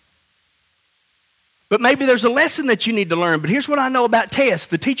 But maybe there's a lesson that you need to learn. But here's what I know about tests.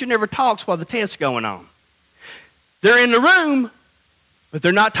 The teacher never talks while the test's going on. They're in the room, but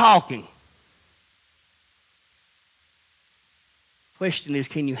they're not talking. Question is,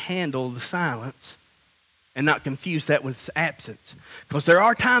 can you handle the silence and not confuse that with absence? Because there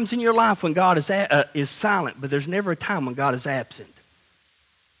are times in your life when God is silent, but there's never a time when God is absent.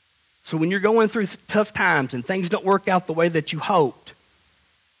 So when you're going through tough times and things don't work out the way that you hoped,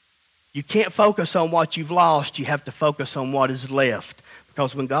 you can't focus on what you've lost. You have to focus on what is left.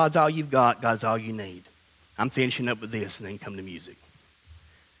 Because when God's all you've got, God's all you need. I'm finishing up with this and then come to music.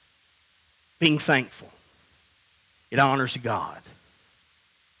 Being thankful. It honors God.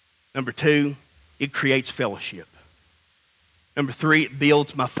 Number 2, it creates fellowship. Number 3, it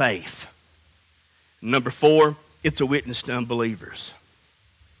builds my faith. Number 4, it's a witness to unbelievers.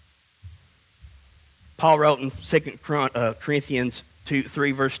 Paul wrote in 2 Corinthians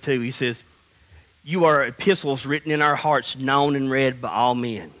 3 verse 2, he says, you are epistles written in our hearts, known and read by all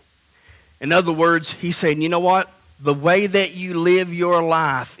men. In other words, he's saying, you know what? The way that you live your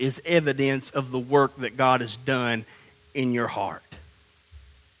life is evidence of the work that God has done in your heart.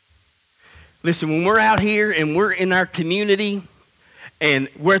 Listen, when we're out here and we're in our community and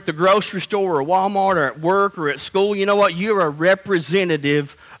we're at the grocery store or Walmart or at work or at school, you know what? You're a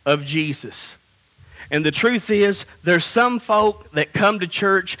representative of Jesus. And the truth is, there's some folk that come to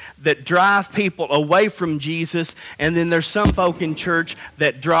church that drive people away from Jesus, and then there's some folk in church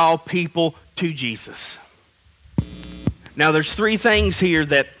that draw people to Jesus. Now, there's 3 things here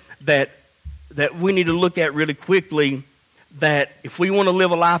that we need to look at really quickly, that if we want to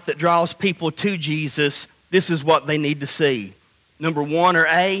live a life that draws people to Jesus, this is what they need to see. Number 1, or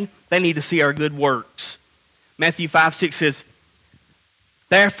A, they need to see our good works. Matthew 5:6 says,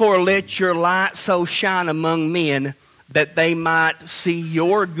 therefore, let your light so shine among men that they might see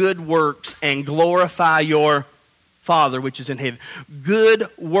your good works and glorify your Father which is in heaven. Good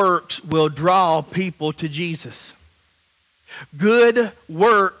works will draw people to Jesus. Good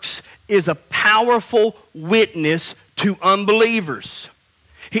works is a powerful witness to unbelievers.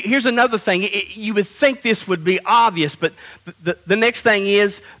 Here's another thing. You would think this would be obvious, but the next thing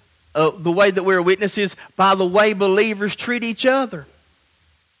is the way that we're witnesses by the way believers treat each other.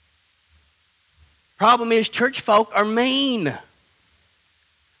 Problem is, church folk are mean.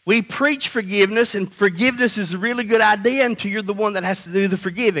 We preach forgiveness, and forgiveness is a really good idea until you're the one that has to do the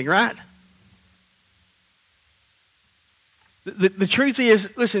forgiving, right? The truth is,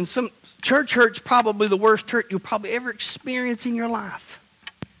 listen, some church hurt's probably the worst hurt you'll probably ever experience in your life.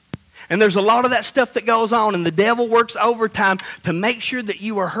 And there's a lot of that stuff that goes on, and the devil works overtime to make sure that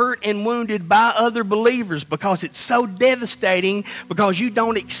you are hurt and wounded by other believers because it's so devastating, because you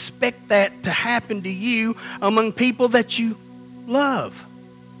don't expect that to happen to you among people that you love.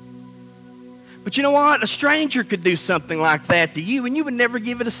 But you know what? A stranger could do something like that to you, and you would never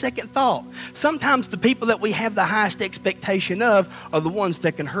give it a second thought. Sometimes the people that we have the highest expectation of are the ones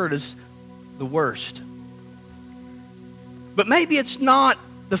that can hurt us the worst. But maybe it's not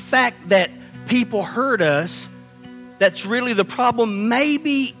the fact that people hurt us that's really the problem.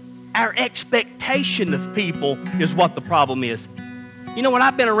 Maybe our expectation of people is what the problem is. You know, when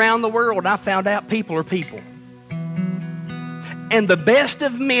I've been around the world, I found out people are people. And the best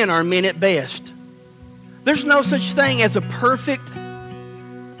of men are men at best. There's no such thing as a perfect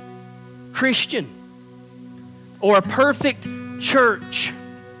Christian or a perfect church.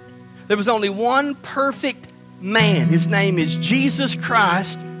 There was only one perfect man. His name is Jesus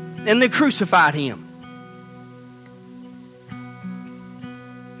Christ, and they crucified him.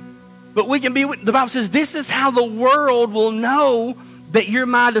 But we can be, the Bible says, this is how the world will know that you're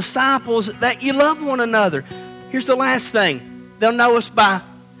my disciples, that you love one another. Here's the last thing. They'll know us by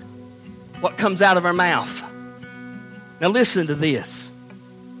what comes out of our mouth. Now listen to this.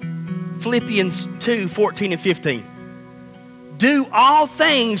 Philippians 2:14 and 15. Do all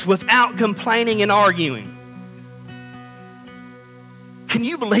things without complaining and arguing. Can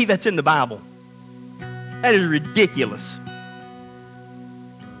you believe that's in the Bible? That is ridiculous.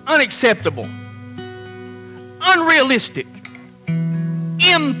 Unacceptable. Unrealistic.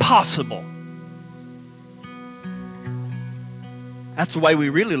 Impossible. That's the way we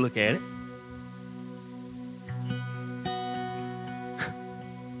really look at it.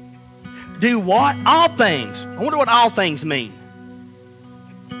 Do what? All things. I wonder what all things mean.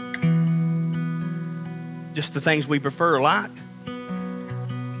 Just the things we prefer or like.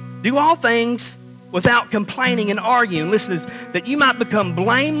 Do all things without complaining and arguing. Listen to this. That you might become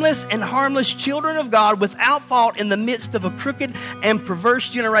blameless and harmless children of God without fault in the midst of a crooked and perverse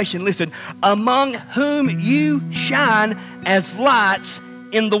generation. Listen, among whom you shine as lights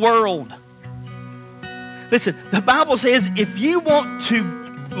in the world. Listen, the Bible says if you want to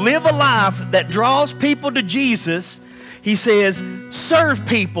live a life that draws people to Jesus, he says, serve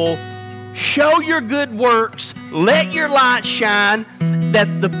people, show your good works, let your light shine,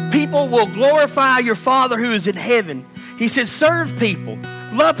 that the people will glorify your Father who is in heaven. He says, serve people,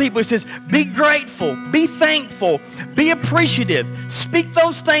 love people. He says, be grateful, be thankful, be appreciative. Speak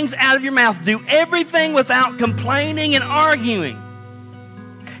those things out of your mouth. Do everything without complaining and arguing.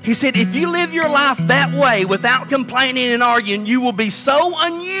 He said, if you live your life that way without complaining and arguing, you will be so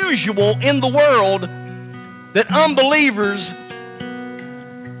unusual in the world that unbelievers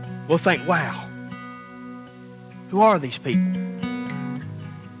will think, wow, who are these people?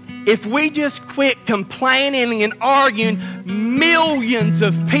 If we just quit complaining and arguing, millions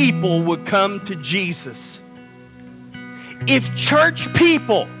of people would come to Jesus. If church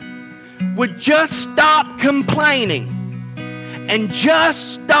people would just stop complaining and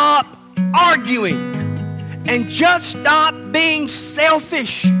just stop arguing and just stop being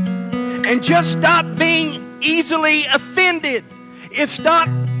selfish and just stop being easily offended, if stop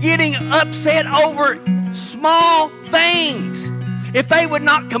getting upset over small things, if they would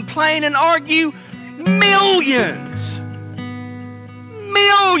not complain and argue, millions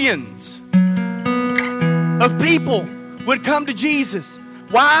of people would come to Jesus.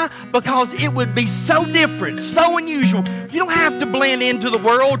 Why? Because it would be so different, so unusual. You don't have to blend into the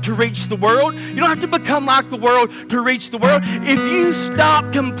world to reach the world. You don't have to become like the world to reach the world. If you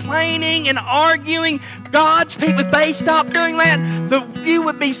stop complaining and arguing, God's people, if they stop doing that, you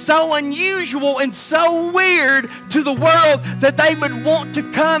would be so unusual and so weird to the world that they would want to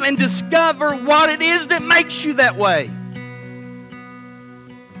come and discover what it is that makes you that way.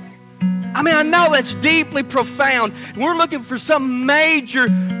 I mean, I know that's deeply profound. We're looking for some major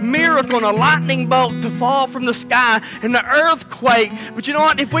miracle and a lightning bolt to fall from the sky and the earthquake. But you know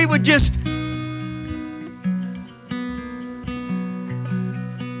what? If we would just...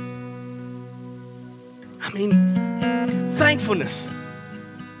 I mean, thankfulness.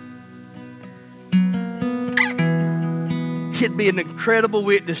 It'd be an incredible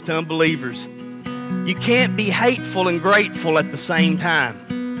witness to unbelievers. You can't be hateful and grateful at the same time.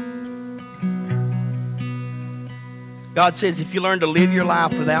 God says if you learn to live your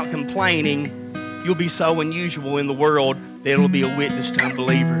life without complaining, you'll be so unusual in the world that it'll be a witness to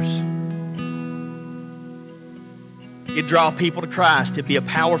unbelievers. You'd draw people to Christ. It'd be a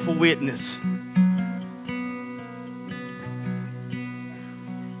powerful witness.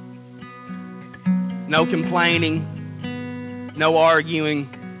 no complaining, no arguing.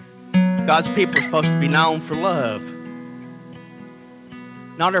 God's people are supposed to be known for love,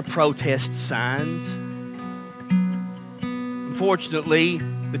 not our protest signs. Unfortunately,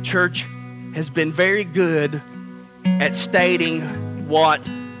 the church has been very good at stating what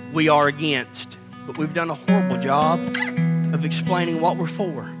we are against, but we've done a horrible job of explaining what we're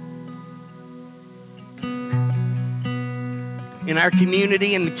for. In our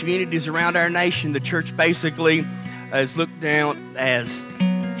community and the communities around our nation, the church basically is looked down as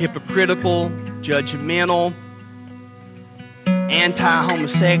hypocritical, judgmental,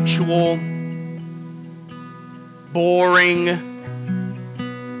 anti-homosexual, boring.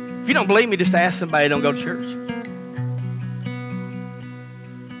 If you don't believe me, just ask somebody who don't go to church.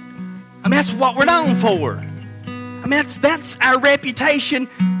 I mean, that's what we're known for. I mean, that's our reputation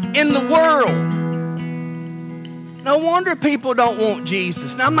in the world. No wonder people don't want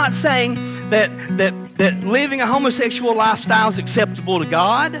Jesus. Now, I'm not saying that living a homosexual lifestyle is acceptable to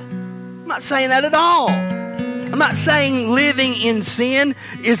God. I'm not saying that at all. I'm not saying living in sin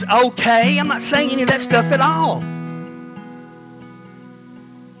is okay. I'm not saying any of that stuff at all.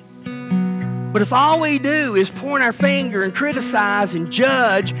 But if all we do is point our finger and criticize and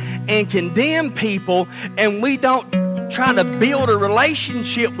judge and condemn people, and we don't try to build a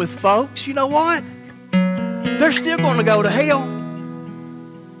relationship with folks, you know what? They're still going to go to hell.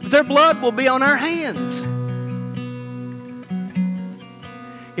 Their blood will be on our hands.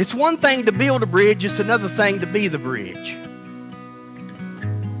 It's one thing to build a bridge, it's another thing to be the bridge.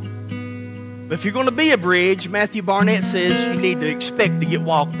 But if you're going to be a bridge, Matthew Barnett says you need to expect to get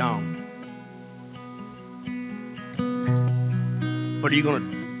walked on. But are you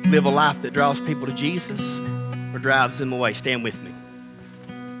going to live a life that draws people to Jesus or drives them away? Stand with me.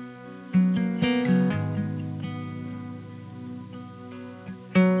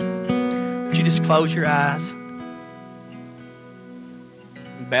 Would you just close your eyes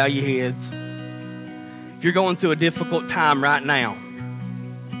and bow your heads? If you're going through a difficult time right now,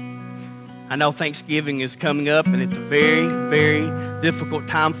 I know Thanksgiving is coming up and it's a very, very difficult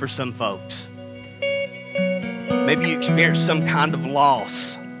time for some folks. Maybe you experienced some kind of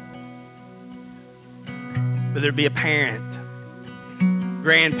loss. Whether it be a parent,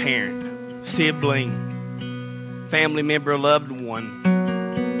 grandparent, sibling, family member, a loved one.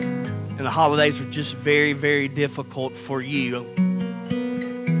 And the holidays are just very, very difficult for you.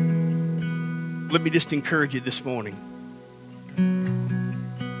 Let me just encourage you this morning.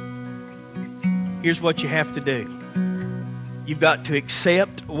 Here's what you have to do. You've got to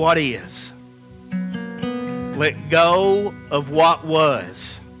accept what is. Let go of what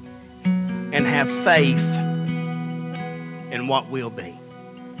was and have faith in what will be.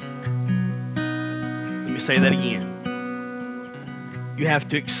 Let me say that again. You have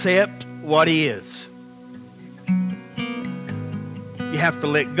to accept what is. You have to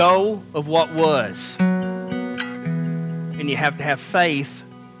let go of what was. And you have to have faith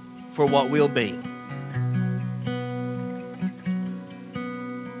for what will be.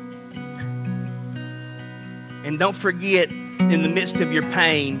 And don't forget, in the midst of your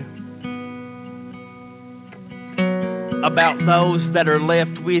pain, about those that are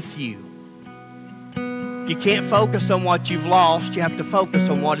left with you. You can't focus on what you've lost. You have to focus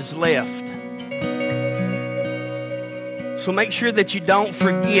on what is left. So make sure that you don't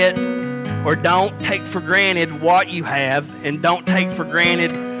forget or don't take for granted what you have, and don't take for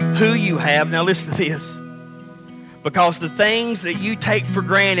granted who you have. Now listen to this. Because the things that you take for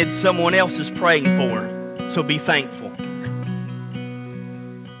granted, someone else is praying for. So be thankful.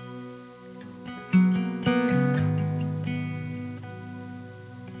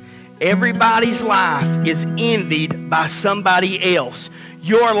 Everybody's life is envied by somebody else.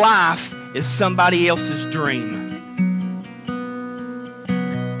 Your life is somebody else's dream.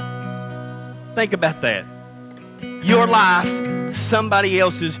 Think about that. Your life, somebody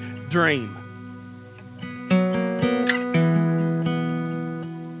else's dream.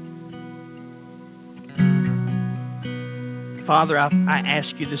 Father, I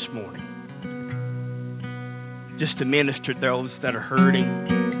ask you this morning just to minister to those that are hurting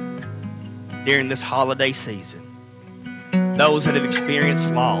during this holiday season. Those that have experienced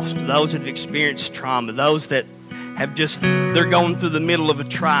loss, those that have experienced trauma, those that have they're going through the middle of a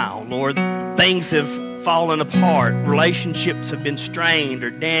trial. Lord, things have fallen apart. Relationships have been strained or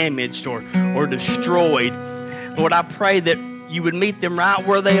damaged or destroyed. Lord, I pray that you would meet them right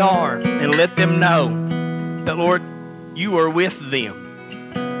where they are and let them know that, Lord, you are with them.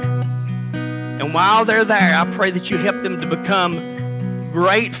 And while they're there, I pray that you help them to become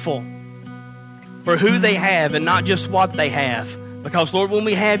grateful for who they have and not just what they have, Because, Lord, when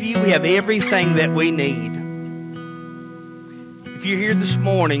we have you, we have everything that we need. If you're here this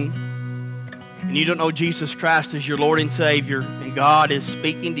morning and you don't know Jesus Christ as your Lord and Savior, and God is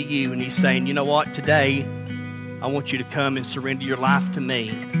speaking to you and He's saying, you know what, today I want you to come and surrender your life to me.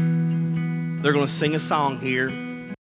 They're going to sing a song here.